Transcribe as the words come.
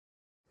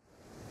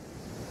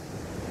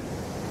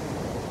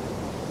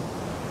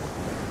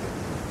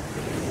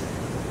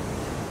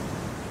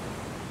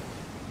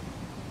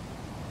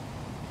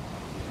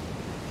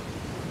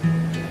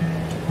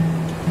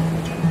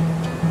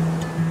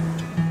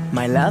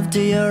My love, do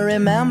you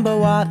remember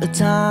what the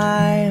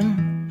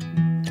time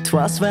it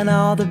was when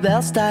all the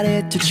bells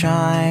started to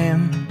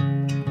chime?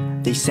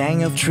 They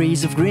sang of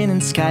trees of green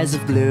and skies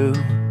of blue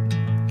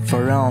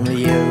for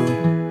only you.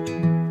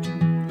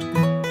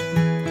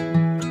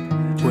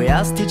 We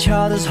asked each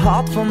other's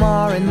heart for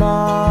more and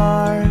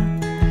more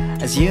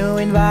as you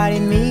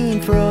invited me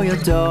in through your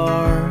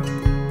door.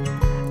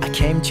 I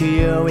came to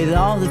you with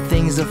all the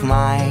things of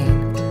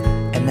mine,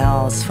 and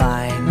all's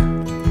fine.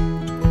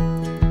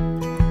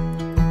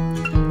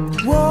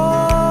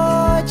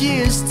 Would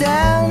you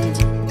stand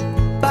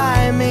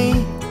by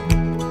me?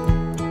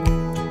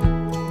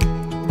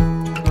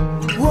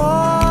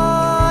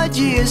 Would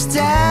you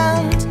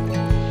stand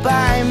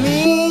by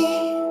me?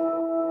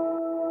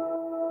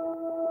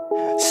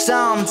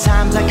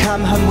 Sometimes I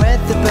come home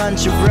with a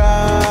bunch of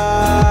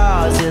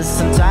roses.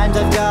 Sometimes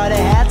I've got a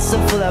head so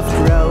full of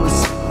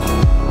crows,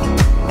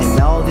 and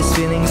all these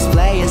feelings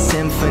play a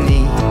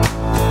symphony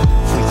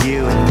for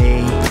you and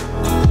me.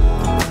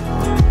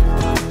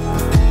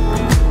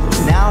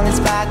 Now let's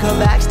pack our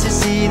bags to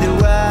see the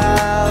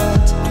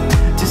world,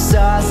 to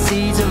sow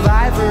seeds of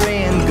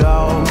ivory and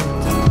gold,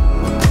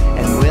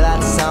 and we'll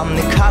add some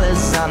new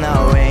colors on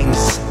our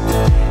wings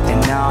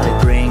and all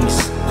it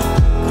brings.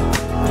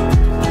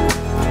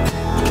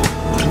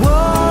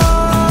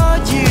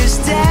 Would you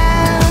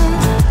stand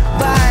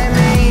by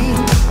me?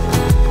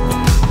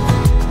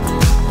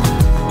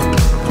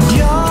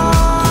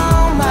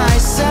 You're my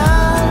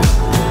sun,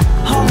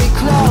 hold me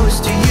close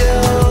to you.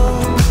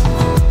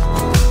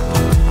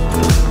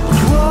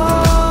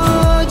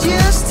 Would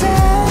you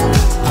stand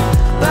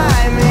by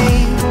me?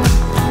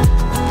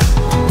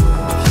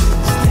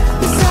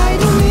 Beside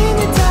you in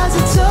the times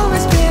it's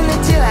always been a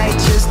delight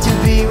just to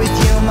be with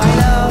you, my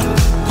love.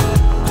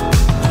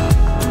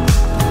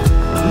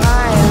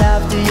 My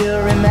love, do you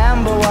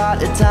remember what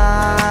the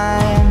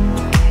time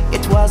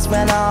it was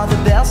when all the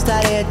bells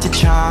started to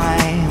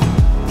chime?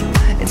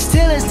 It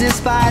still is,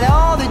 despite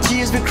all the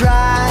tears we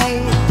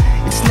cried,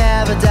 it's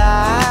never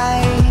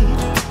died.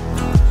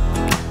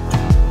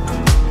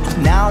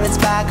 Now let's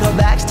pack our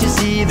bags to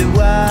see the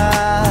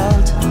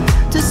world,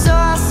 to sow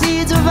our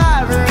seeds of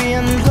ivory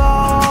and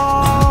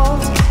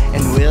gold,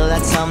 and we'll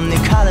add some new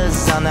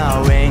colors on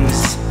our